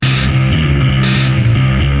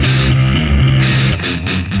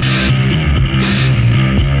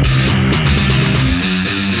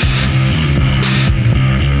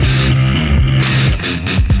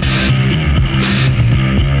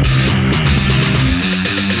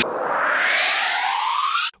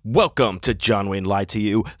Welcome to John Wayne Lied to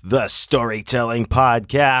You, the storytelling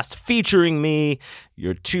podcast featuring me,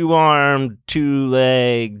 your two-armed,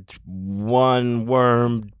 two-legged,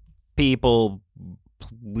 one-wormed people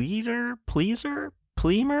pleaser,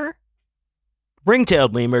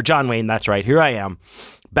 ring-tailed lemur, John Wayne, that's right, here I am,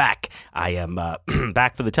 back. I am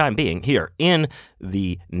back for the time being here in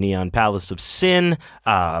the Neon Palace of Sin,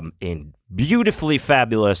 in beautifully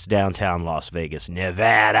fabulous downtown Las Vegas,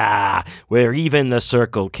 Nevada, where even the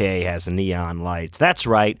Circle K has neon lights. That's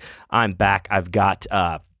right, I'm back. I've got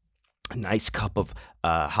a nice cup of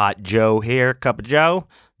hot Joe here, cup of Joe,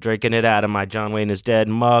 drinking it out of my John Wayne is Dead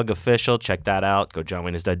mug official. Check that out. Go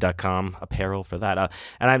johnwayneisdead.com, apparel for that.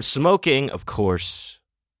 And I'm smoking, of course,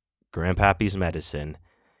 Grandpappy's Medicine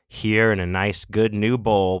here in a nice, good new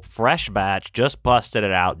bowl, fresh batch, just busted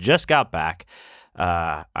it out, just got back.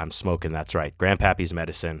 I'm smoking, that's right. Grandpappy's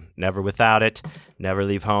Medicine. Never without it. Never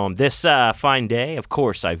leave home. This fine day, of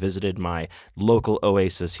course, I visited my local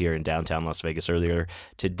oasis here in downtown Las Vegas earlier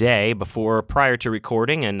today, prior to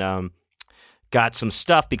recording, and got some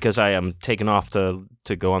stuff because I am taking off to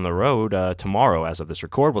go on the road tomorrow as of this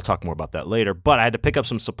record. We'll talk more about that later, but I had to pick up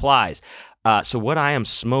some supplies. So what I am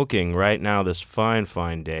smoking right now, this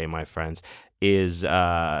fine day, my friends, is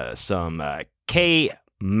some KMAC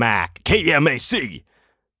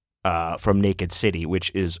from Naked City,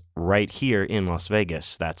 which is right here in Las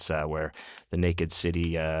Vegas. That's where the Naked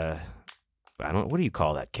City, what do you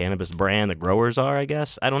call that? Cannabis brand, the growers are, I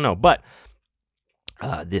guess? I don't know. But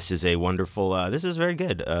this is a wonderful, this is very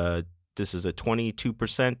good. This is a 22%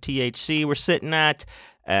 THC we're sitting at,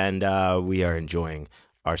 and we are enjoying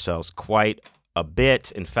ourselves quite a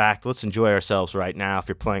bit. In fact, let's enjoy ourselves right now if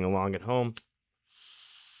you're playing along at home.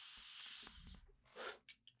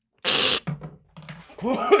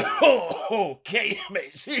 Okay,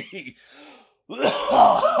 amazing.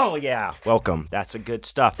 Oh, yeah. Welcome. That's the good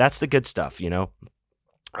stuff. That's the good stuff, you know.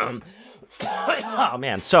 Oh,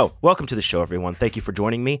 man. So, welcome to the show, everyone. Thank you for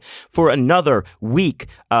joining me for another week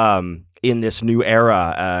in this new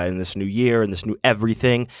era, in this new year, in this new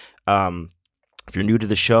everything. If you're new to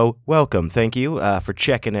the show, welcome. Thank you for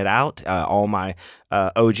checking it out. All my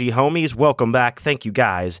OG homies, welcome back. Thank you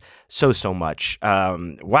guys so much.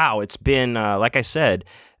 Wow, it's been, like I said,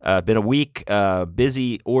 been a week,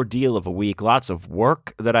 busy ordeal of a week. Lots of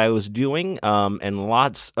work that I was doing and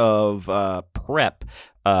lots of prep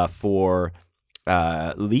for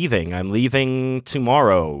leaving. I'm leaving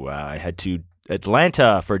tomorrow. I head to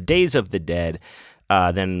Atlanta for Days of the Dead.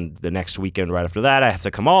 Then the next weekend right after that, I have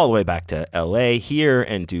to come all the way back to LA here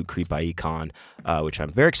and do Creep.ie Con, which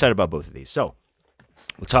I'm very excited about both of these. So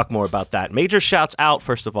we'll talk more about that. Major shouts out,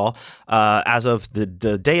 first of all, as of the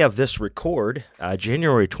day of this record,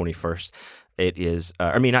 January 21st, it is,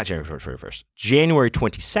 not January 21st, January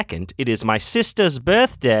 22nd, it is my sister's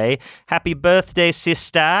birthday. Happy birthday,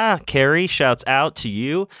 sister. Carrie, shouts out to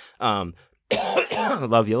you.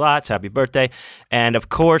 Love you lots. Happy birthday. And of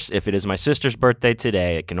course, if it is my sister's birthday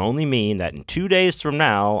today, it can only mean that in 2 days from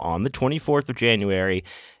now, on the 24th of January,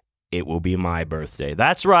 it will be my birthday.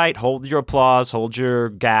 That's right. Hold your applause, hold your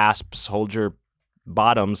gasps, hold your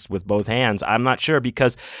bottoms with both hands. I'm not sure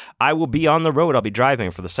because I will be on the road. I'll be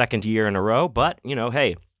driving for the second year in a row. But,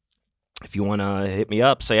 hey, if you want to hit me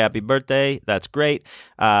up, say happy birthday, that's great.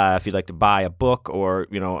 If you'd like to buy a book or,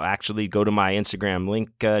 actually go to my Instagram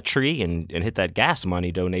link tree and hit that gas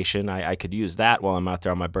money donation, I could use that while I'm out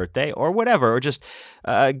there on my birthday or whatever. Or just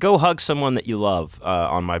go hug someone that you love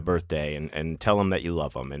on my birthday and tell them that you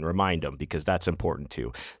love them and remind them because that's important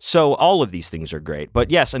too. So all of these things are great.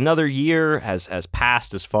 But yes, another year has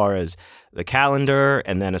passed as far as the calendar,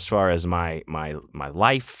 and then as far as my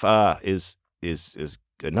life is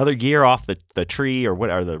another year off the tree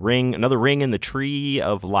the ring, another ring in the tree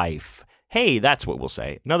of life. Hey, that's what we'll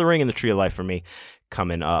say. Another ring in the tree of life for me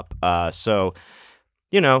coming up. So,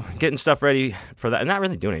 getting stuff ready for that. I'm not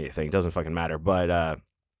really doing anything. It doesn't fucking matter. But,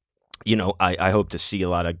 I hope to see a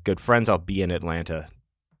lot of good friends. I'll be in Atlanta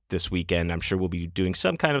this weekend. I'm sure we'll be doing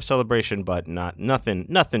some kind of celebration, but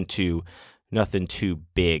nothing too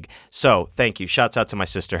big. So thank you. Shouts out to my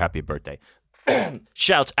sister. Happy birthday.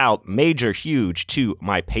 Shouts out major huge to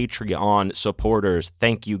my Patreon supporters.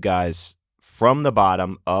 Thank you guys from the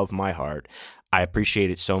bottom of my heart. I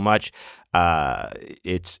appreciate it so much.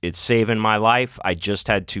 It's saving my life. I just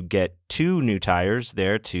had to get 2 new tires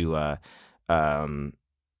there to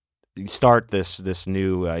start this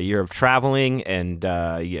new year of traveling, and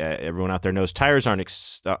everyone out there knows tires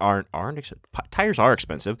tires are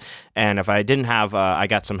expensive, and if I didn't have, I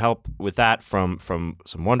got some help with that from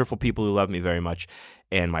some wonderful people who love me very much,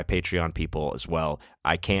 and my Patreon people as well.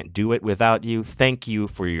 I can't do it without you. Thank you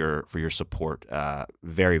for your support,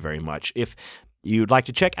 very, very much. If you'd like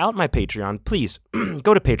to check out my Patreon, please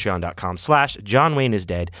go to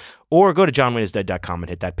patreon.com/JohnWayneIsDead, or go to johnwayneisdead.com and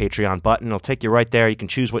hit that Patreon button. It'll take you right there. You can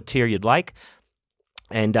choose what tier you'd like.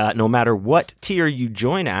 And no matter what tier you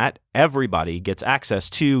join at, everybody gets access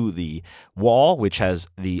to the wall, which has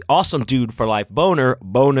the Awesome Dude for Life Boner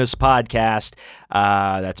bonus podcast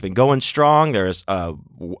that's been going strong. There's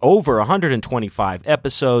over 125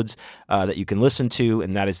 episodes that you can listen to,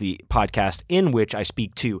 and that is the podcast in which I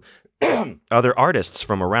speak to other artists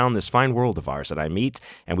from around this fine world of ours that I meet,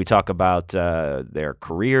 and we talk about their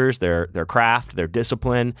careers, their craft, their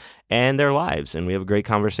discipline, and their lives, and we have a great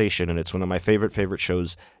conversation, and it's one of my favorite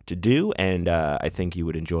shows to do, and I think you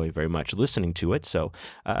would enjoy very much listening to it. So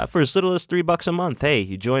for as little as $3 a month, hey,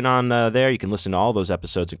 you join on there, you can listen to all those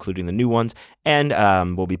episodes, including the new ones, and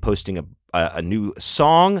we'll be posting a new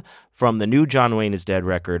song from the new John Wayne is Dead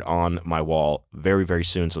record on my wall very, very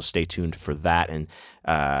soon, so stay tuned for that, and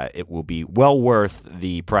it will be well worth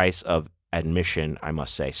the price of admission, I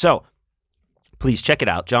must say. So please check it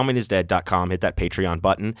out, johnwayneisdead.com, hit that Patreon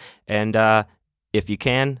button, and if you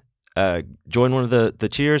can, join one of the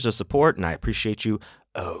tiers of support, and I appreciate you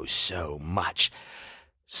oh so much.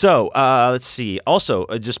 So, let's see. Also,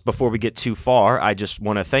 just before we get too far, I just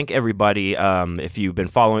want to thank everybody. If you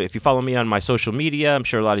follow me on my social media, I'm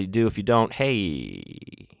sure a lot of you do. If you don't,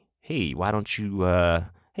 hey, why don't you,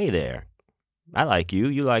 hey there. I like you.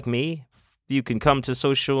 You like me. You can come to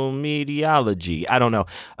social mediology. I don't know.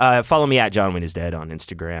 Follow me at John Wayne is Dead on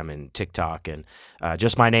Instagram and TikTok, and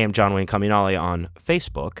just my name, John Wayne Kaminale, on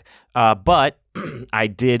Facebook. But I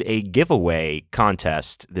did a giveaway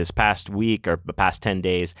contest this past week, or the past 10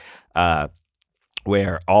 days,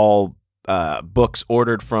 where all books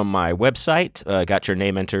ordered from my website got your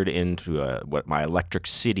name entered into what my Electric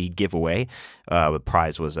City giveaway. The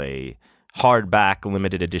prize was a hardback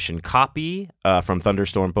limited edition copy from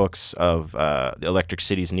Thunderstorm Books of the Electric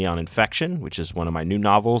City's Neon Infection, which is one of my new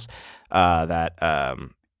novels that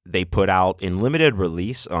they put out in limited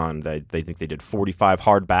release on they think they did 45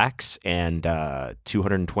 hardbacks and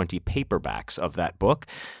 220 paperbacks of that book.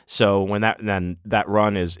 So when that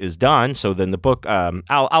run is done, so then the book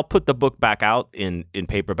I'll put the book back out in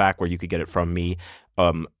paperback where you could get it from me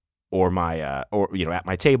or my or at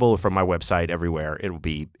my table or from my website, everywhere. It'll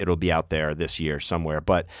be out there this year somewhere.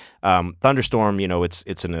 But Thunderstorm,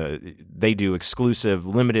 they do exclusive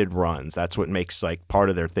limited runs. That's what makes like part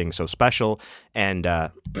of their thing so special. And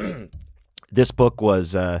this book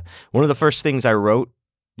was one of the first things I wrote,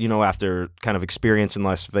 after kind of experience in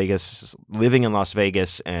Las Vegas, living in Las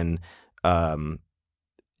Vegas, and the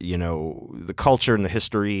culture and the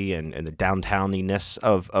history and the downtowniness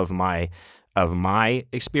of my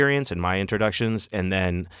experience and my introductions. And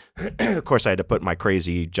then, of course, I had to put my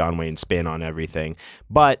crazy John Wayne spin on everything.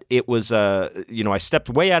 But it was, I stepped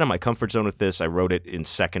way out of my comfort zone with this. I wrote it in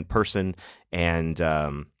second person and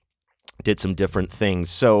did some different things.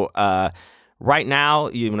 So right now,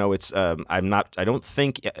 it's I don't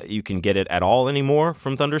think you can get it at all anymore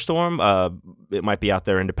from Thunderstorm. It might be out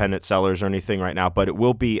there independent sellers or anything right now, but it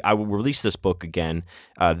will be. I will release this book again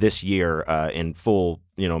this year in full,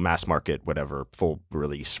 mass market, whatever, full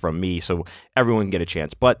release from me, so everyone can get a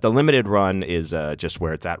chance. But the limited run is just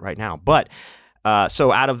where it's at right now. But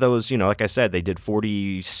so out of those, like I said, they did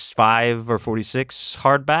 45 or 46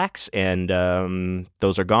 hardbacks, and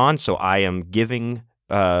those are gone. So I am giving.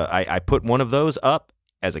 I put one of those up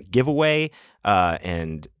as a giveaway,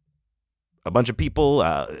 and a bunch of people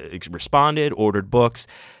responded, ordered books,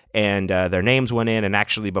 and their names went in. And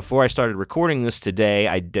actually, before I started recording this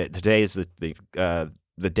today, today is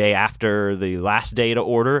the day after the last day to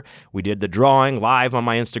order. We did the drawing live on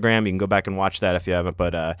my Instagram. You can go back and watch that if you haven't.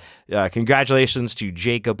 But congratulations to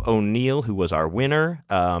Jacob O'Neill, who was our winner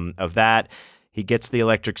of that. He gets the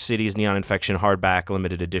Electric City's Neon Infection hardback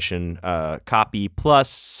limited edition copy, plus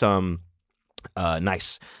some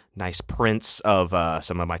nice prints of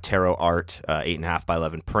some of my tarot art, 8.5 by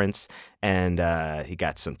 11 prints, and he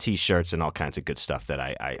got some T-shirts and all kinds of good stuff that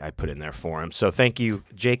I put in there for him. So thank you,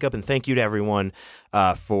 Jacob, and thank you to everyone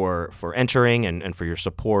for entering and for your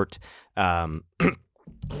support. Damn.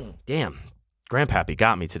 Grandpappy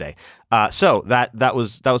got me today. So that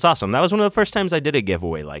was awesome. That was one of the first times I did a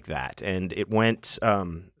giveaway like that, and it went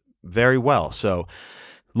very well. So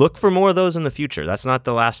look for more of those in the future. That's not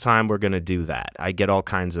the last time we're going to do that. I get all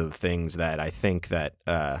kinds of things that I think that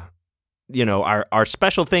are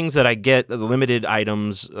special things that I get, limited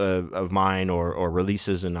items of mine or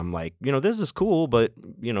releases, and I'm like, this is cool, but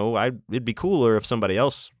it'd be cooler if somebody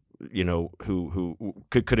else, who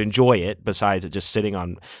could enjoy it besides it just sitting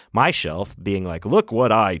on my shelf, being like, look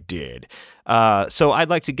what I did. So I'd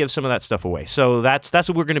like to give some of that stuff away. So that's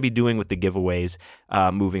what we're going to be doing with the giveaways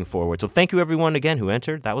moving forward. So thank you everyone again who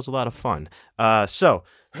entered. That was a lot of fun. So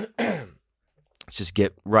let's just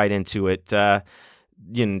get right into it.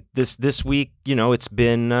 This week, it's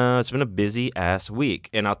been a busy ass week,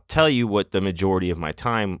 and I'll tell you what the majority of my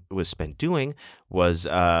time was spent doing was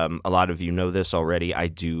a lot of you know this already. I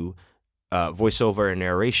do voiceover and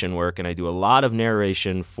narration work, and I do a lot of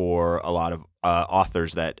narration for a lot of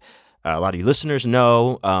authors that a lot of you listeners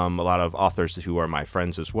know. A lot of authors who are my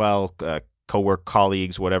friends as well, co-work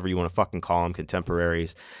colleagues, whatever you want to fucking call them,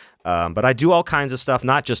 contemporaries. But I do all kinds of stuff,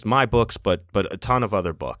 not just my books, but a ton of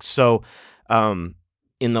other books. So.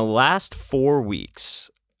 In the last 4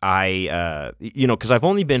 weeks, because I've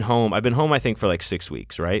only been home. I've been home, I think, for like 6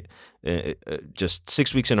 weeks, right? Just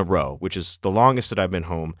 6 weeks in a row, which is the longest that I've been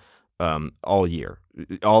home all year,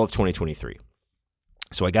 all of 2023.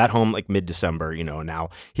 So I got home like mid-December, now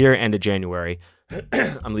here, end of January,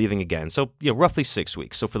 I'm leaving again. So, roughly 6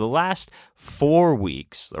 weeks. So for the last 4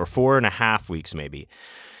 weeks, or 4.5 weeks maybe,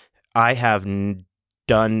 I have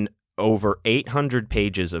done over 800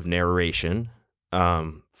 pages of narration,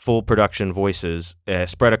 full production voices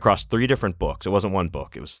spread across 3 different books. It wasn't one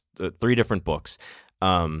book. It was 3 different books.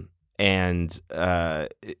 And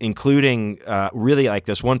including really like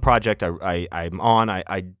this one project I'm on.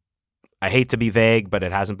 I hate to be vague, but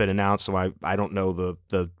it hasn't been announced, so I don't know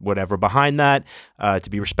the whatever behind that, to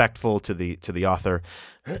be respectful to the author.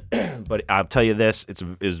 But I'll tell you this,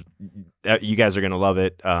 you guys are going to love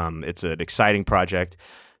it. It's an exciting project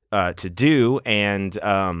to do, and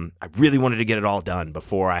I really wanted to get it all done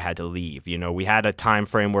before I had to leave. We had a time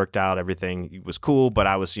frame worked out, everything was cool, but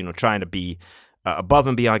I was trying to be above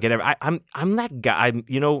and beyond. I'm that guy.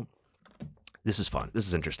 This is fun. This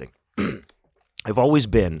is interesting. I've always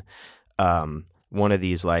been one of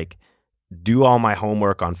these like do all my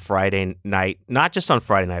homework on Friday night, not just on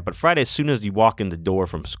Friday night, but Friday as soon as you walk in the door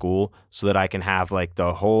from school, so that I can have like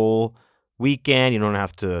the whole weekend. You don't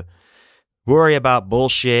have to worry about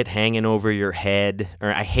bullshit hanging over your head.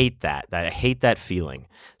 Or I hate that. I hate that feeling.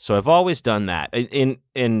 So I've always done that.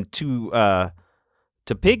 And to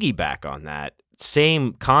piggyback on that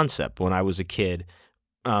same concept, when I was a kid,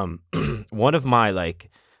 one of my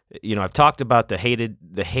I've talked about the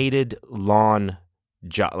hated lawn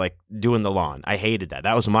job, like doing the lawn. I hated that.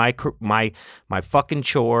 That was my fucking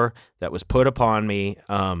chore that was put upon me.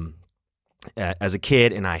 As a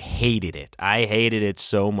kid, and I hated it. I hated it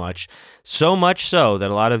so much so that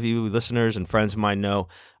a lot of you listeners and friends of mine know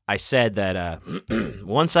I said that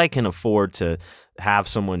once I can afford to have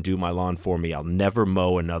someone do my lawn for me, I'll never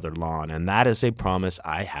mow another lawn, and that is a promise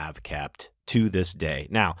I have kept to this day.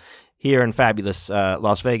 Now, here in fabulous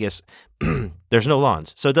Las Vegas, there's no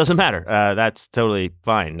lawns, so it doesn't matter. That's totally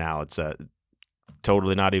fine now. It's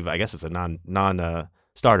totally not even, I guess it's a non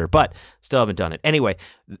starter, but still haven't done it. Anyway,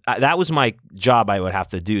 that was my job I would have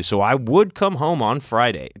to do. So I would come home on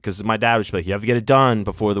Friday because my dad would be like, you have to get it done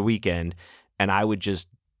before the weekend. And I would just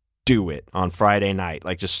do it on Friday night.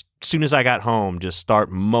 Like just as soon as I got home, just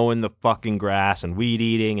start mowing the fucking grass and weed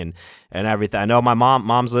eating and everything. I know my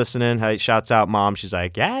mom's listening. Hey, shouts out mom. She's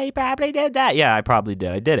like, yeah, you probably did that. Yeah, I probably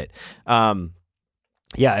did. I did it.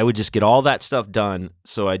 Yeah, I would just get all that stuff done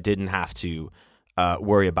so I didn't have to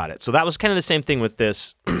worry about it. So that was kind of the same thing with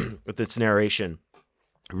this with this narration.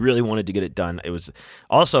 I really wanted to get it done. It was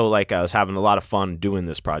also like I was having a lot of fun doing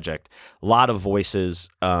this project. A lot of voices,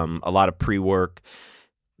 a lot of pre-work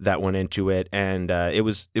that went into it, and it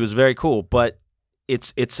was very cool. But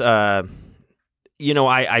it's I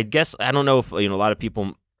guess I don't know if a lot of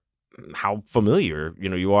people how familiar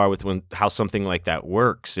you are with how something like that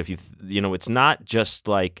works. If it's not just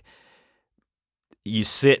like you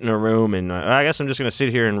sit in a room and I guess I'm just going to sit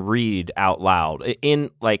here and read out loud.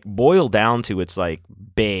 Boil down to it's like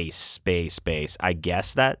bass. I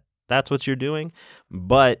guess that's what you're doing,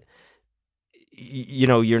 but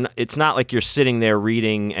you're not, it's not like you're sitting there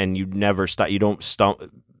reading and you never stop. You don't stumble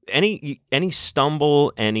any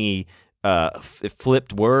stumble, any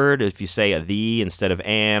flipped word. If you say a the instead of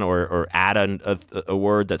an, or add a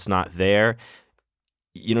word that's not there.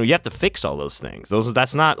 You have to fix all those things.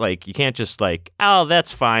 That's not like you can't just like, oh,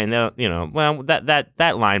 that's fine. Well,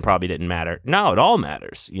 that line probably didn't matter. No, it all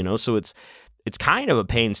matters. So it's kind of a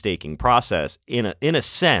painstaking process in a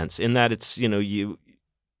sense, in that it's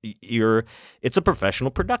it's a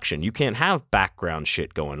professional production. You can't have background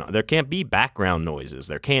shit going on. There can't be background noises.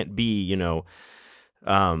 There can't be,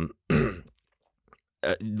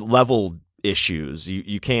 level issues.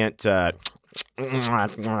 You can't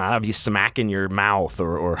be smacking your mouth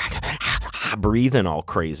or breathing all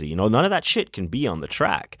crazy. None of that shit can be on the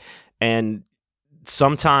track. And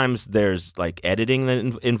sometimes there's like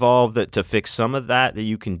editing involved to fix some of that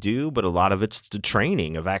you can do, but a lot of it's the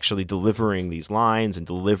training of actually delivering these lines and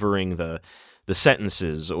delivering the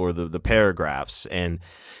sentences or the paragraphs. And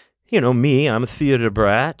me, I'm a theater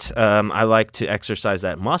brat. I like to exercise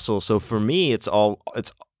that muscle. So for me, it's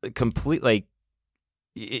complete, like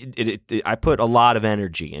I put a lot of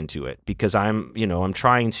energy into it because I'm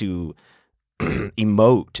trying to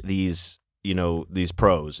emote these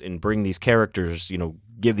prose and bring these characters,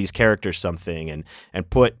 give these characters something and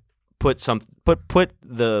put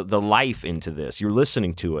the life into this. You're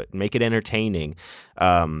listening to it, make it entertaining,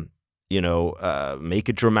 make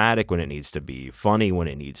it dramatic when it needs to be, funny when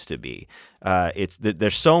it needs to be.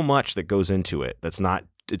 There's so much that goes into it. It's not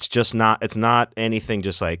anything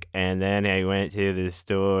just like, and then I went to the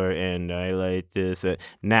store and I like this.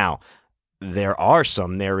 Now, there are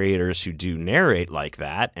some narrators who do narrate like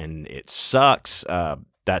that, and it sucks.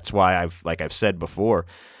 That's why I've said before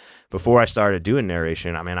I started doing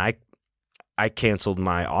narration, I mean, I canceled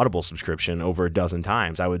my Audible subscription over a dozen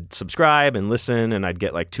times. I would subscribe and listen, and I'd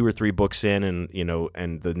get like 2 or 3 books in, and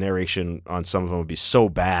and the narration on some of them would be so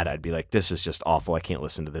bad, I'd be like, this is just awful. I can't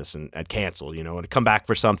listen to this, and I'd cancel. And I'd come back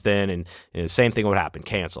for something, and the same thing would happen,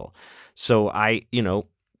 cancel. So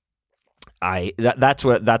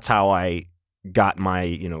that's how I got my,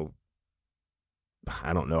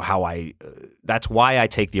 I don't know how that's why I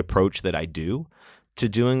take the approach that I do to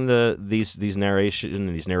doing these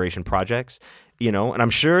narration projects, and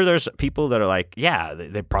I'm sure there's people that are like, yeah,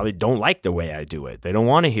 they probably don't like the way I do it. They don't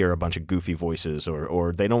want to hear a bunch of goofy voices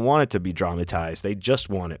or they don't want it to be dramatized. They just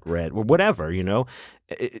want it read or whatever,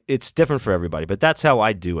 it's different for everybody, but that's how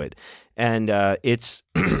I do it. And it's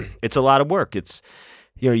a lot of work. It's,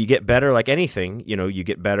 you get better like anything, you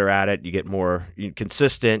get better at it, you get more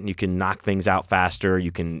consistent, you can knock things out faster,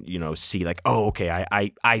 you can, see like, oh, okay,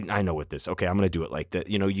 I know what this, okay, I'm going to do it like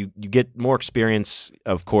that. You get more experience,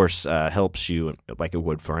 of course, helps you like it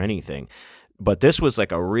would for anything. But this was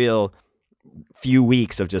like a real few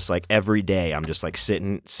weeks of just like every day, I'm just like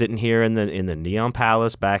sitting here in the Neon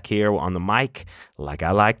Palace back here on the mic, like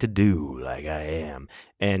I like to do, like I am.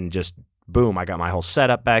 And just boom, I got my whole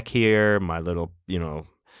setup back here, my little,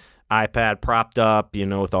 iPad propped up,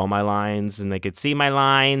 with all my lines, and they could see my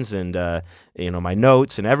lines and, my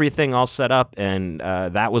notes and everything all set up. And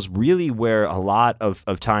that was really where a lot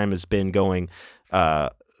of time has been going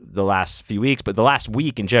the last few weeks. But the last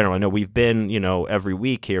week in general, I know we've been, every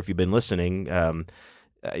week here, if you've been listening, I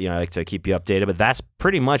like to keep you updated. But that's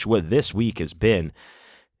pretty much what this week has been.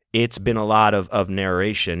 It's been a lot of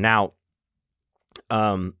narration. Now,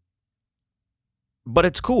 but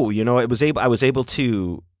it's cool, I was able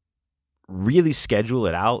to really schedule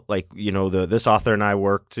it out. Like, this author and I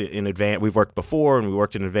worked in advance. We've worked before, and we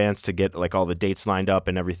worked in advance to get like all the dates lined up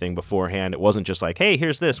and everything beforehand. It wasn't just like, hey,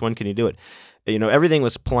 here's this, when can you do it? Everything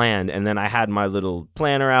was planned. And then I had my little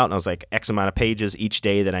planner out, and I was like X amount of pages each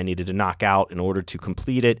day that I needed to knock out in order to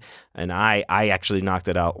complete it. And I actually knocked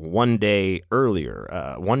it out one day earlier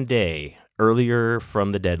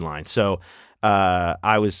from the deadline. So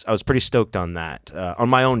I was pretty stoked on that, on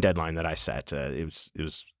my own deadline that I set. It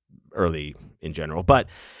was early in general, but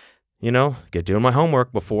get doing my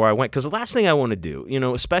homework before I went, because the last thing I want to do,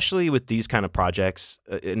 especially with these kind of projects,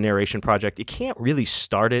 a narration project, you can't really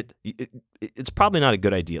start it. It's probably not a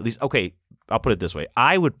good idea. At least, okay, I'll put it this way: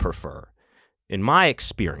 I would prefer, in my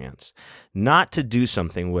experience, not to do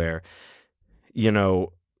something where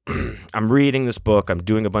I'm reading this book, I'm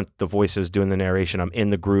doing a bunch of the voices, doing the narration, I'm in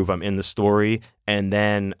the groove, I'm in the story, and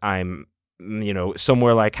then I'm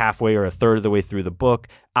somewhere like halfway or a third of the way through the book,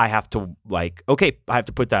 I have to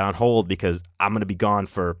put that on hold because I'm going to be gone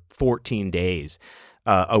for 14 days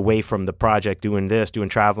away from the project, doing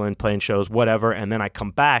traveling, playing shows, whatever. And then I come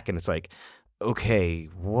back and it's like, okay,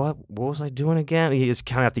 what was I doing again? You just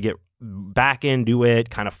kind of have to get back into it,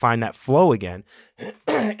 kind of find that flow again.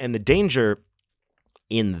 And the danger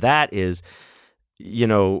in that is,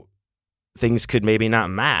 things could maybe not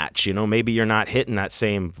match, maybe you're not hitting that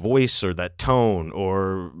same voice or that tone,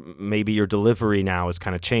 or maybe your delivery now is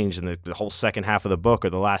kind of changed, and the whole second half of the book or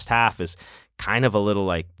the last half is kind of a little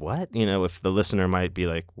like, what? If the listener might be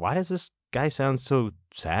like, why does this guy sounds so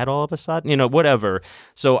sad all of a sudden, whatever.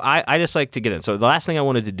 So I just like to get in. So the last thing I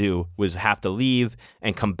wanted to do was have to leave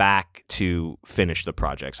and come back to finish the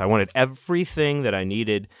projects. I wanted everything that I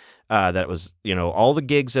needed, that was, all the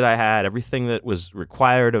gigs that I had, everything that was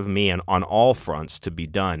required of me and on all fronts to be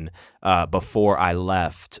done before I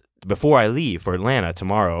leave for Atlanta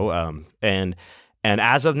tomorrow. And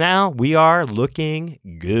as of now, we are looking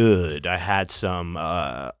good. I had some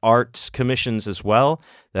art commissions as well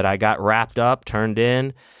that I got wrapped up, turned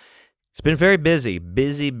in. It's been very busy.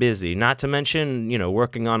 Not to mention,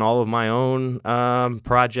 working on all of my own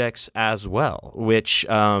projects as well, which,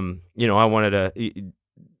 I wanted to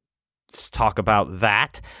talk about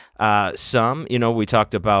that some. We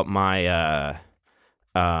talked about my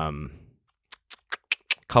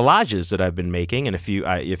collages that I've been making, and if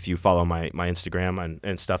you follow my Instagram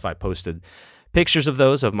and stuff, I posted pictures of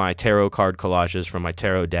those, of my tarot card collages from my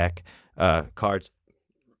tarot deck cards,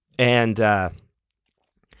 and oh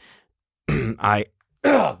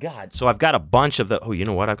god, so I've got a bunch of the. Oh, you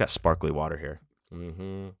know what? I've got sparkly water here.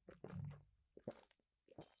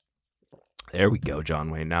 There we go, John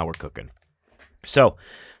Wayne. Now we're cooking. So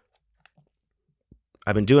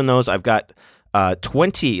I've been doing those. I've got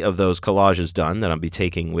 20 of those collages done that I'll be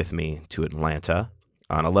taking with me to Atlanta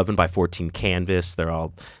on 11 by 14 canvas. They're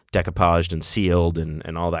all decoupaged and sealed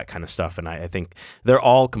and all that kind of stuff. And I think they're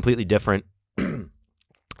all completely different.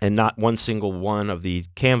 And not one single one of the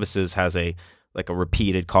canvases has a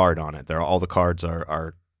repeated card on it. All the cards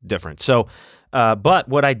are different. So, but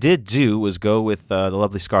what I did do was go with the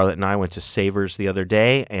lovely Scarlett and I went to Savers the other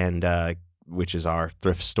day, and which is our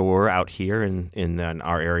thrift store out here in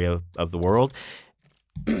our area of the world.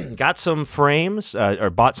 Got some frames, or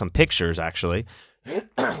bought some pictures actually,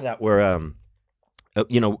 that were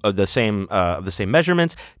of the same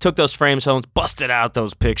measurements. Took those frames home, busted out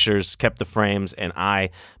those pictures, kept the frames, and I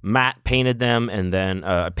matte painted them, and then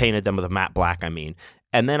painted them with a matte black. And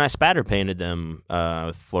then I spatter painted them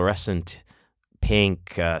with fluorescent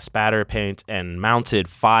pink spatter paint, and mounted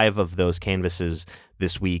 5 of those canvases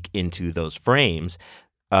this week into those frames.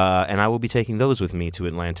 And I will be taking those with me to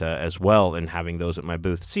Atlanta as well, and having those at my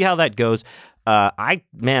booth. See how that goes.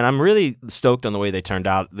 I'm really stoked on the way they turned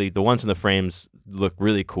out. The ones in the frames look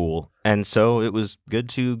really cool, and so it was good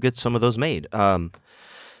to get some of those made.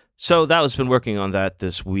 So that was been working on that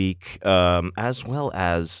this week, as well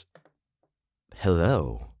as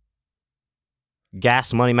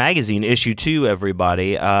Gas Money Magazine issue 2,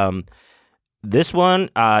 everybody. This one,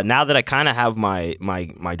 now that I kind of have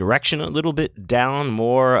my direction a little bit down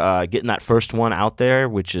more, getting that first one out there,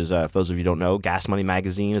 which is, for those of you who don't know, Gas Money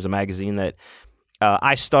Magazine is a magazine that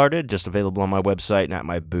I started, just available on my website and at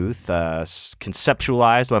my booth,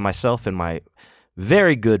 conceptualized by myself and my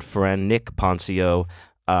very good friend, Nick Poncio.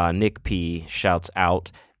 Nick P. shouts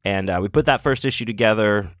out. And we put that first issue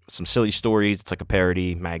together, some silly stories. It's like a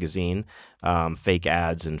parody magazine, fake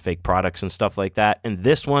ads and fake products and stuff like that. And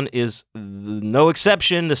this one is no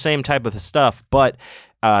exception, the same type of stuff. But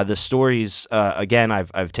the stories, again,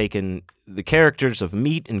 I've taken the characters of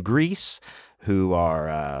Meat and Grease, who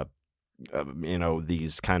are,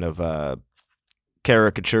 these kind of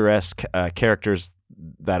caricaturesque characters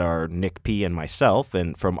that are Nick P. and myself,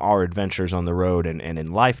 and from our adventures on the road and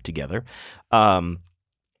in life together.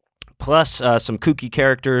 Plus some kooky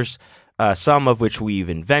characters, some of which we've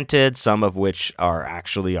invented, some of which are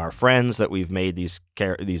actually our friends that we've made these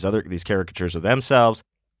caricatures of themselves.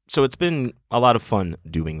 So it's been a lot of fun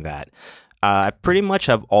doing that. I pretty much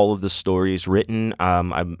have all of the stories written.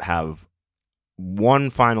 I have one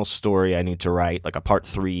final story I need to write, like a part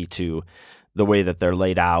 3 to the way that they're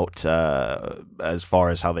laid out, as far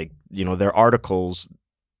as how they, they're articles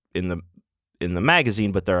in the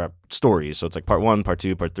magazine, but there are stories. So it's like part 1, part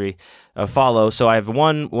 2, part 3 follow. So I have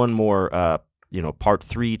one more, part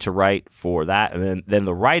 3 to write for that. And then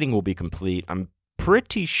the writing will be complete. I'm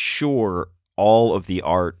pretty sure all of the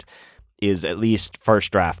art is at least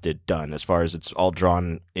first drafted done, as far as it's all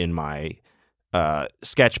drawn in my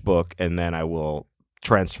sketchbook. And then I will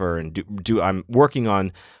transfer and do I'm working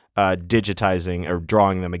on digitizing or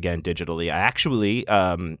drawing them again digitally. I actually,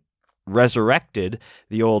 resurrected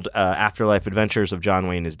the old Afterlife Adventures of John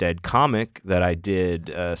Wayne is Dead comic that I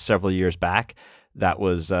did several years back. That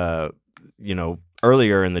was,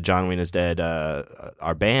 earlier in the John Wayne is Dead,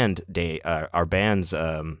 our band's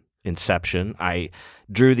inception. I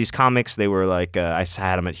drew these comics. They were like, I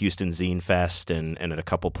had them at Houston Zine Fest and at a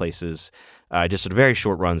couple places. I just did very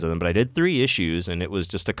short runs of them, but I did 3 issues, and it was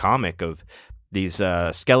just a comic of these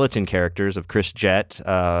skeleton characters of Chris Jett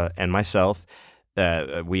and myself.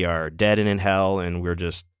 We are dead and in hell, and we're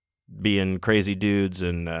just being crazy dudes,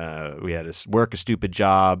 and we had to work a stupid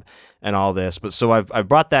job and all this. But so I've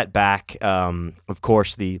brought that back. Of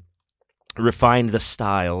course, refined the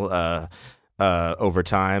style over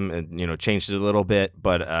time, and changed it a little bit.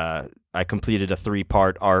 But I completed a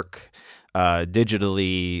 3-part arc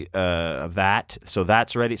digitally of that, so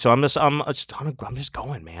that's ready. So I'm just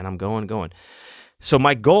going, man. I'm going. So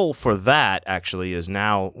my goal for that actually is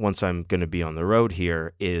now, once I'm going to be on the road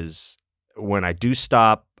here, is when I do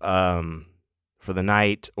stop for the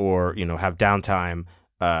night or have downtime,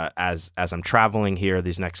 as I'm traveling here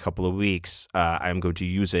these next couple of weeks, I'm going to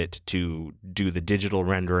use it to do the digital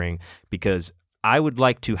rendering, because I would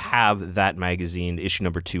like to have that magazine, issue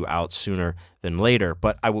number 2, out sooner than later.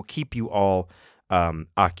 But I will keep you all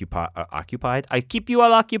occupied. I keep you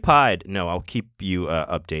all occupied. No, I'll keep you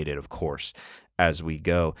updated, of course, as we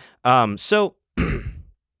go. So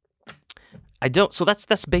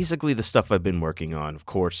that's basically the stuff I've been working on. Of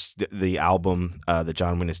course, the album, the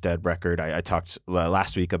John Wayne Is Dead record. I talked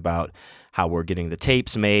last week about how we're getting the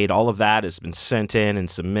tapes made. All of that has been sent in and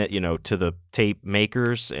submit, to the tape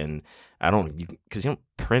makers. And because you don't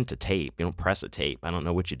print a tape, you don't press a tape. I don't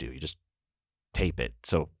know what you do. You just tape it.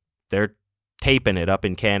 So they're taping it up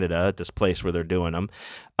in Canada at this place where they're doing them.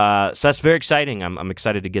 So that's very exciting. I'm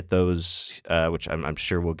excited to get those, which I'm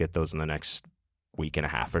sure we'll get those in the next week and a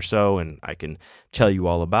half or so, and I can tell you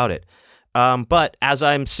all about it. But as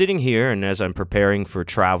I'm sitting here and as I'm preparing for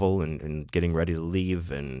travel and getting ready to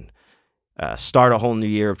leave and start a whole new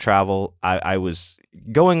year of travel, I was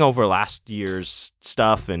going over last year's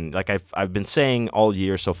stuff, and like I've been saying all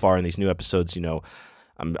year so far in these new episodes,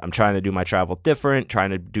 I'm trying to do my travel different,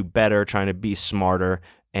 trying to do better, trying to be smarter,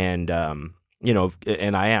 and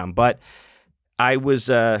and I am. But I was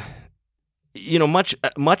much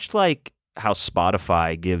like how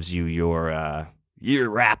Spotify gives you your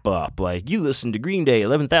wrap up, like you listened to Green Day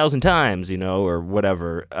 11,000 times, or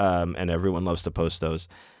whatever, and everyone loves to post those.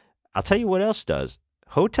 I'll tell you what else does.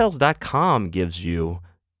 Hotels.com gives you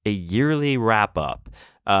a yearly wrap up,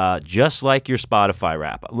 just like your Spotify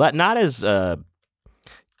wrap up. Not as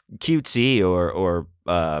cutesy or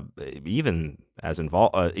even as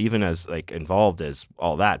involved as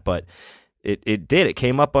all that, but it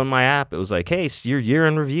came up on my app. It was like, hey, it's your year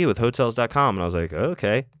in review with Hotels.com, and I was like,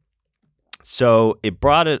 okay. So it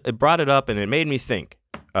brought it up, and it made me think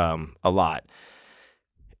a lot.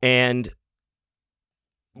 And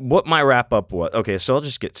what my wrap up was, okay, so I'll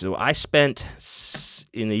just get to. I spent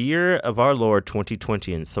in the year of our Lord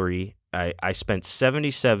 2023, I spent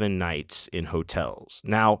 77 nights in hotels.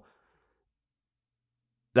 Now,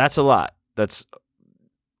 that's a lot. That's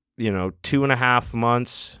 2.5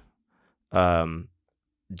 months.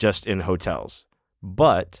 Just in hotels.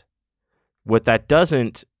 But what that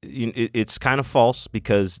doesn't, it's kind of false,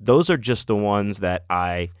 because those are just the ones that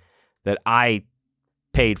I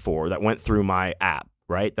paid for, that went through my app,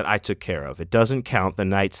 right? That I took care of. It doesn't count the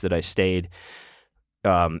nights that I stayed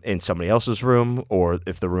in somebody else's room, or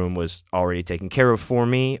if the room was already taken care of for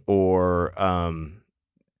me, or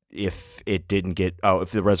if it didn't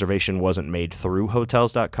if the reservation wasn't made through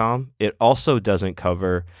Hotels.com. It also doesn't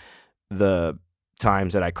cover the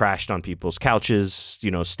times that I crashed on people's couches,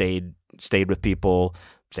 stayed with people,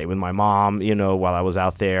 stayed with my mom, while I was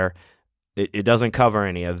out there. It doesn't cover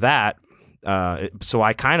any of that. So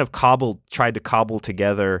I kind of tried to cobble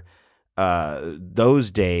together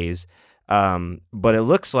those days. But it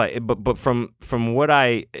looks like, but from what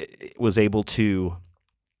I was able to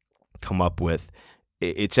come up with,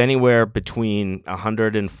 it's anywhere between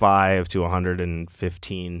 105 to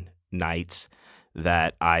 115 nights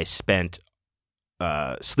that I spent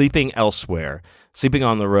sleeping elsewhere, sleeping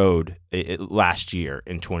on the road last year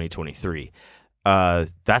in 2023.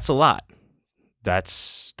 That's a lot.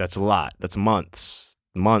 That's a lot. That's months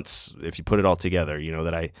if you put it all together,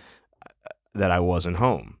 that I wasn't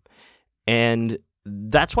home. And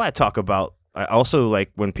that's why I talk about, I also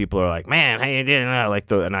like when people are like, man, how you doing?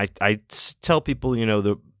 And I tell people,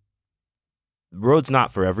 the road's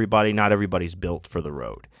not for everybody. Not everybody's built for the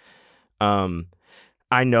road.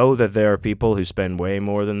 I know that there are people who spend way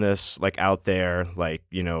more than this, like out there, like,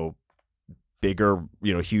 bigger,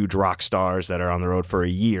 huge rock stars that are on the road for a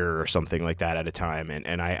year or something like that at a time.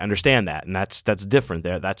 And I understand that. And that's different.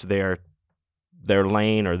 That's their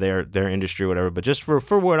lane or their industry, whatever. But just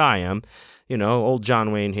for what I am, old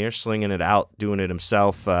John Wayne here, slinging it out, doing it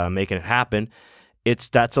himself, making it happen.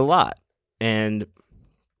 That's a lot. And,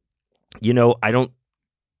 I don't,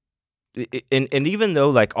 and even though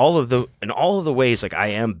like all of the ways, like I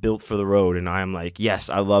am built for the road, and I am like, yes,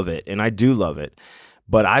 I love it, and I do love it,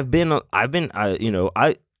 but I've been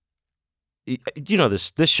you know,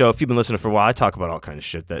 this show, if you've been listening for a while, I talk about all kinds of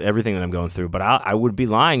shit, that everything that I'm going through, but I would be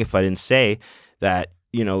lying if I didn't say that,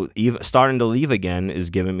 you know, even starting to leave again is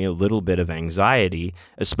giving me a little bit of anxiety,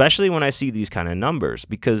 especially when I see these kind of numbers,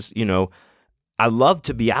 because, you know, I love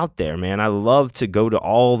to be out there, man. I love to go to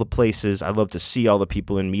all the places. I love to see all the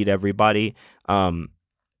people and meet everybody.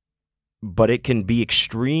 But it can be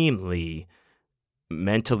extremely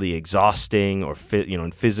mentally exhausting, or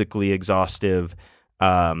and physically exhaustive.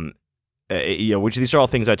 Which these are all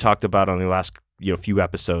things I talked about on the last few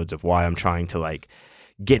episodes of why I'm trying to like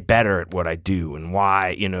get better at what I do, and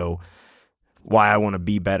why I want to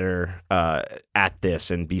be better at this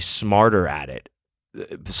and be smarter at it,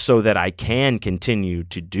 so that I can continue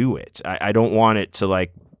to do it. I don't want it to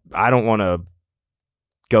I don't want to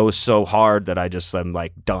go so hard that I'm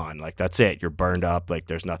like done. Like, that's it. You're burned up. Like,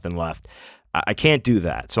 there's nothing left. I can't do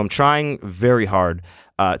that. So I'm trying very hard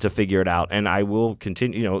to figure it out, and I will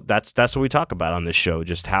continue. That's what we talk about on this show,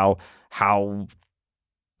 just how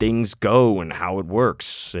things go and how it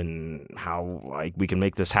works, and how like we can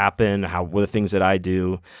make this happen. What the things that I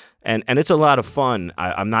do, and it's a lot of fun.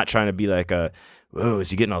 I'm not trying to be like whoa,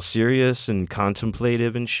 is he getting all serious and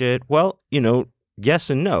contemplative and shit? Well, yes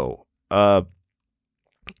and no.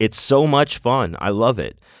 It's so much fun. I love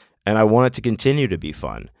it, and I want it to continue to be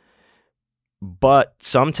fun. But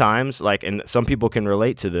sometimes, and some people can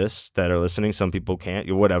relate to this that are listening, some people can't,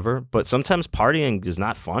 or whatever, but sometimes partying is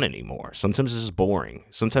not fun anymore. Sometimes it's just boring.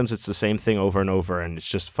 Sometimes it's the same thing over and over, and it's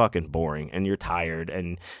just fucking boring, and you're tired,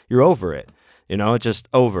 and you're over it, just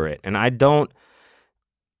over it. And I don't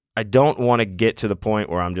want to get to the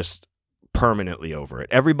point where I'm just permanently over it.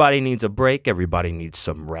 Everybody needs a break. Everybody needs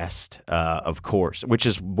some rest, of course, which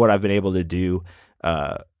is what I've been able to do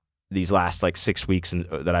these last 6 weeks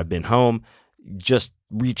that I've been home. Just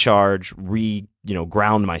recharge,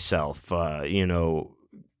 ground myself,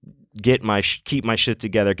 keep my shit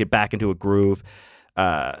together, get back into a groove,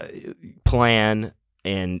 plan,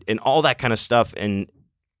 and all that kind of stuff. And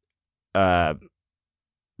that,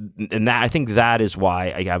 I think that is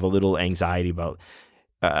why I have a little anxiety about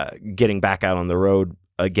getting back out on the road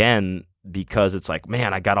again, because it's like,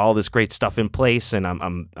 man, I got all this great stuff in place, and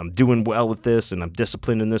I'm doing well with this, and I'm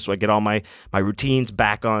disciplined in this, so I get all my routines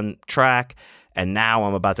back on track, and now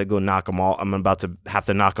I'm about to go knock them all. I'm about to have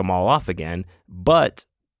to knock them all off again. But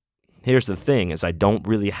here's the thing: is I don't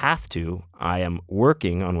really have to. I am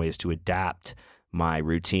working on ways to adapt my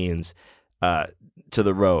routines to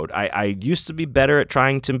the road. I used to be better at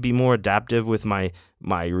trying to be more adaptive with my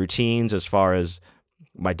routines as far as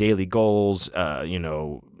my daily goals,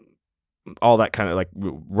 all that kind of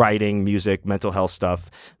writing, music, mental health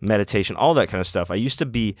stuff, meditation, all that kind of stuff. I used to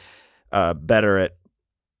be better at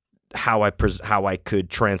how I could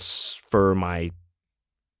transfer my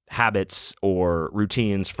habits or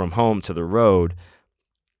routines from home to the road.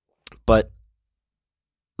 But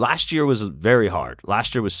last year was very hard.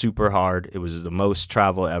 Last year was super hard. It was the most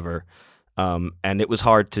travel ever, and it was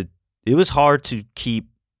hard to keep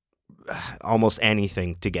almost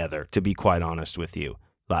anything together, to be quite honest with you,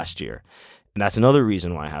 last year. And that's another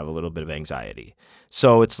reason why I have a little bit of anxiety.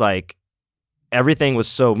 So it's like everything was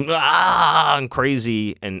so and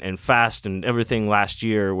crazy and fast and everything last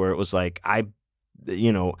year, where it was like I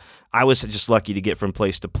was just lucky to get from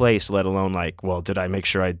place to place, let alone did I make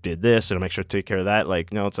sure I did this and make sure to take care of that?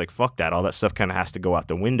 No, it's like, fuck that. All that stuff kind of has to go out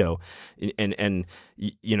the window. And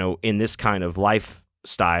in this kind of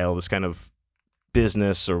lifestyle, this kind of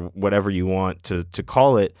business, or whatever you want to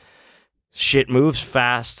call it, shit moves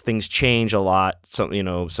fast, things change a lot.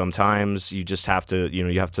 So, sometimes you just have to,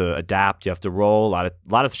 you have to adapt, you have to roll. A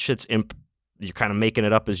lot of shit's you're kind of making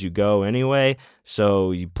it up as you go anyway.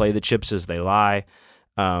 So you play the chips as they lie.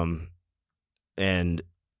 And is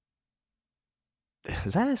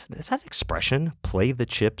that an expression? Play the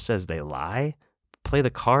chips as they lie? Play the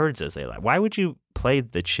cards as they lie. Why would you play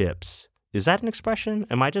the chips? Is that an expression?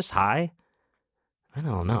 Am I just high? I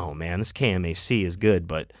don't know, man. This KMAC is good,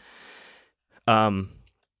 but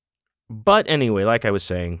anyway, like I was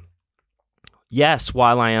saying, yes,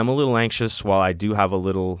 while I am a little anxious, while I do have a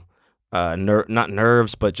little not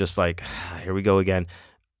nerves, but just here we go again,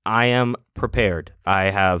 I am prepared. I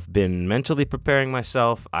have been mentally preparing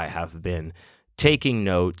myself. I have been taking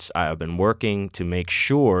notes. I have been working to make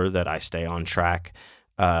sure that I stay on track,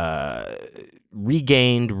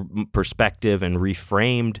 regained perspective and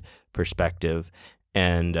reframed perspective.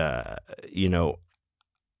 And, I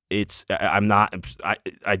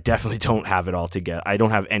definitely don't have it all together. I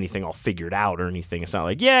don't have anything all figured out or anything. It's not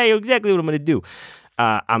like, yeah, exactly what I'm going to do.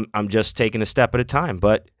 I'm just taking a step at a time.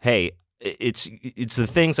 But hey, it's the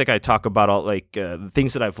things like I talk about, all like the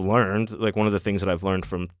things that I've learned. Like one of the things that I've learned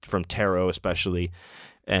from tarot, especially,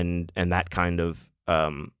 and that kind of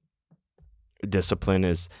discipline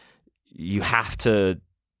is you have to,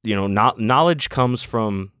 knowledge comes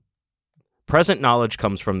from present knowledge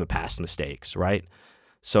comes from the past mistakes, right?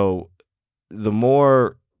 So the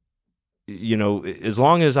more, as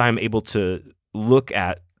long as I'm able to look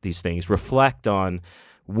at these things, reflect on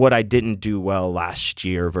what I didn't do well last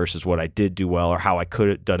year versus what I did do well, or how I could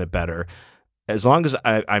have done it better. As long as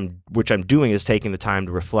which I'm doing is taking the time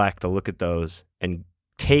to reflect, to look at those and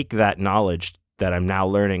take that knowledge that I'm now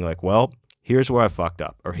learning, like, well, here's where I fucked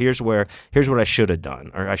up, or here's what I should have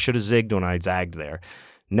done, or I should have zigged when I zagged there.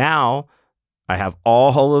 Now I have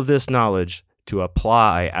all of this knowledge to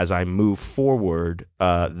apply as I move forward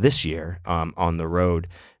this year on the road.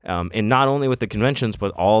 And not only with the conventions,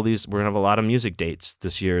 but all these, we're going to have a lot of music dates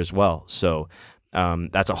this year as well. So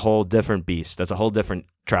that's a whole different beast. That's a whole different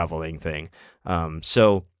traveling thing.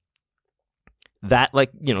 So that,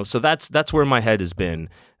 so that's where my head has been.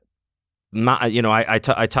 I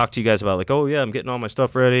talked to you guys about like, oh yeah, I'm getting all my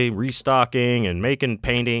stuff ready, restocking and making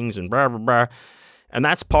paintings and blah, blah, blah. And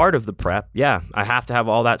that's part of the prep. Yeah, I have to have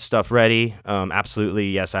all that stuff ready.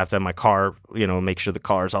 Absolutely. Yes, I have to have my car, make sure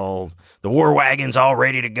the war wagon's all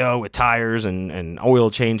ready to go with tires and oil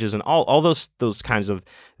changes and all those kinds of,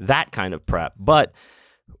 that kind of prep. But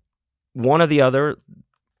one of the other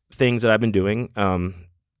things that I've been doing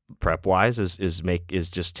prep wise is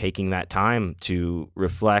just taking that time to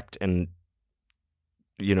reflect and,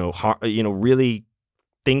 really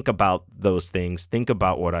think about those things, think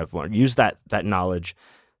about what I've learned, use that knowledge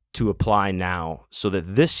to apply now so that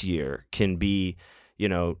this year can be,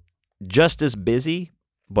 just as busy,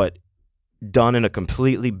 but done in a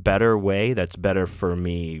completely better way. That's better for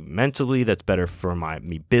me mentally. That's better for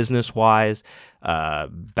me business wise,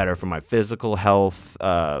 better for my physical health,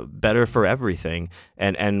 better for everything.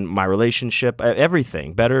 And my relationship,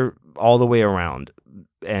 everything better all the way around.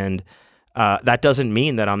 And that doesn't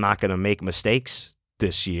mean that I'm not going to make mistakes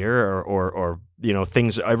this year or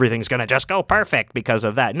everything's going to just go perfect because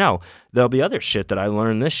of that. No, there'll be other shit that I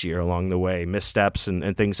learned this year along the way, missteps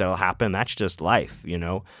and things that'll happen. That's just life,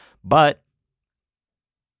 but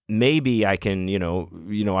maybe I can,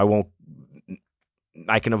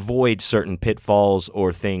 I can avoid certain pitfalls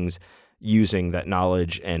or things using that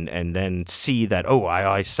knowledge and then see that, oh,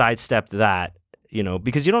 I sidestepped that,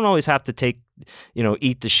 because you don't always have to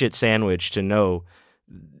eat the shit sandwich to know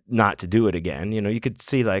not to do it again. You could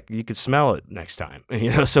see, you could smell it next time,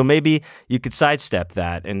 so maybe you could sidestep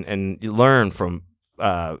that and learn from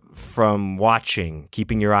watching,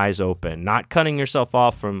 keeping your eyes open, not cutting yourself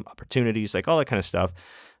off from opportunities, like all that kind of stuff.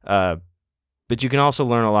 But you can also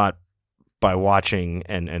learn a lot by watching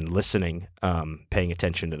and listening, paying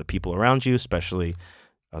attention to the people around you, especially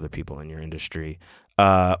other people in your industry,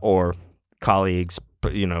 or colleagues,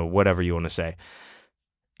 whatever you want to say.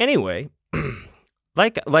 Anyway,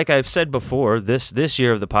 like I've said before, this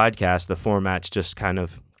year of the podcast, the format's just kind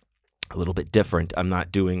of a little bit different. I'm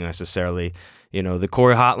not doing necessarily, the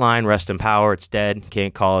Corey Hotline, rest in power, it's dead.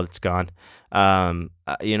 Can't call it, it's gone. I'm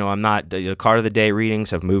not, the card of the day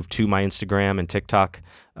readings have moved to my Instagram and TikTok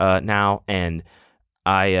now, and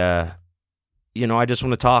I just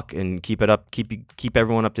want to talk and keep it up, keep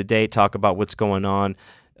everyone up to date, talk about what's going on.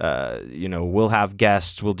 We'll have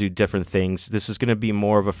guests, we'll do different things. This is going to be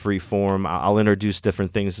more of a free form. I'll introduce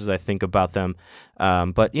different things as I think about them.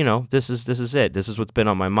 But this is it. This is what's been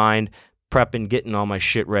on my mind, prepping, getting all my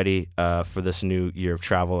shit ready for this new year of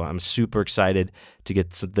travel. I'm super excited to get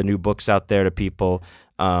the new books out there to people,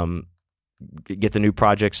 get the new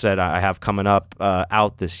projects that I have coming up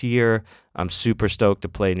out this year. I'm super stoked to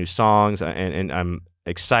play new songs, and I'm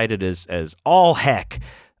excited as all heck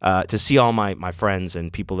to see all my friends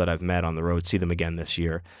and people that I've met on the road, see them again this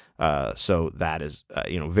year. So that is,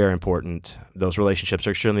 very important. Those relationships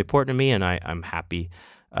are extremely important to me, and I'm happy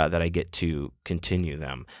that I get to continue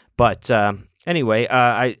them. But anyway,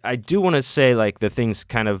 I do want to say, the things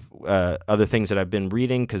kind of other things that I've been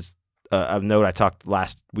reading, because of note, I talked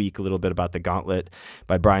last week a little bit about The Gauntlet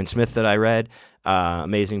by Brian Smith that I read.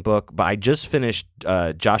 Amazing book. But I just finished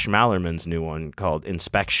Josh Malerman's new one called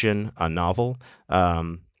Inspection, a novel.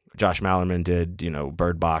 Josh Malerman did,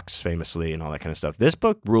 Bird Box famously and all that kind of stuff. This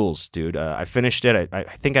book rules, dude. I finished it. I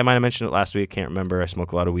think I might have mentioned it last week. Can't remember. I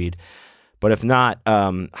smoke a lot of weed. But if not,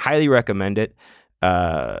 highly recommend it.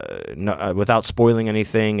 Without spoiling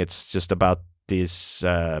anything, it's just about these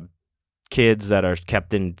kids that are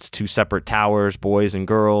kept in two separate towers, boys and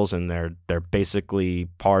girls, and they're basically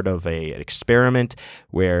part of an experiment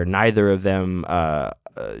where neither of them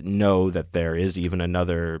know that there is even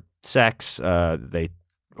another sex,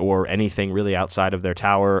 or anything really outside of their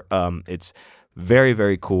tower. It's very,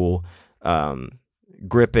 very cool,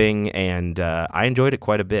 gripping, and I enjoyed it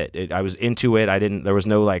quite a bit. I was into it. There was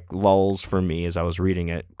no like lulls for me as I was reading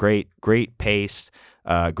it. Great pace,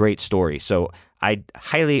 great story. So I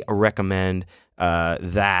highly recommend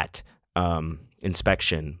that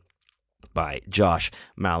Inspection by Josh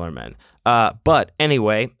Malerman. But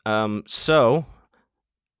anyway, so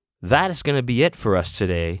that is going to be it for us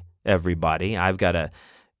today, everybody. I've got to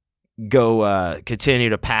go continue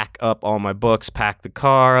to pack up all my books, pack the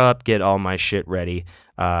car up, get all my shit ready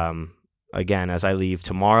again as I leave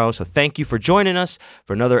tomorrow. So thank you for joining us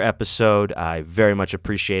for another episode. I very much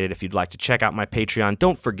appreciate it. If you'd like to check out my Patreon,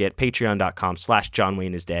 don't forget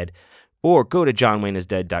patreon.com/JohnWayneIsDead. Or go to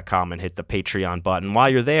johnwayneisdead.com and hit the Patreon button.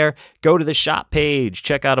 While you're there, go to the shop page,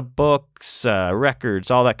 check out books,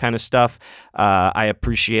 records, all that kind of stuff. I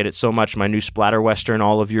appreciate it so much. My new splatter western,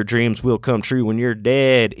 All of Your Dreams Will Come True When You're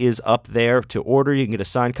Dead, is up there to order. You can get a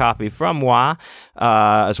signed copy from moi,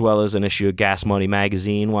 as well as an issue of Gas Money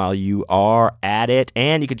magazine while you are at it.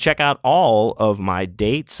 And you can check out all of my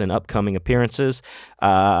dates and upcoming appearances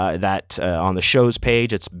that on the show's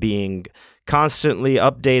page. It's being constantly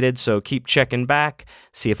updated, so keep checking back,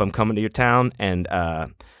 see if I'm coming to your town, and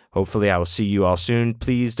hopefully I will see you all soon.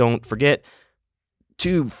 Please don't forget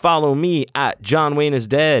to follow me at John Wayne is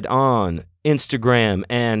Dead on Instagram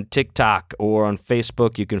and TikTok, or on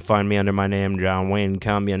Facebook. You can find me under my name, John Wayne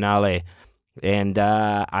Camionale, and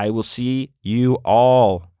I will see you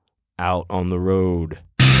all out on the road.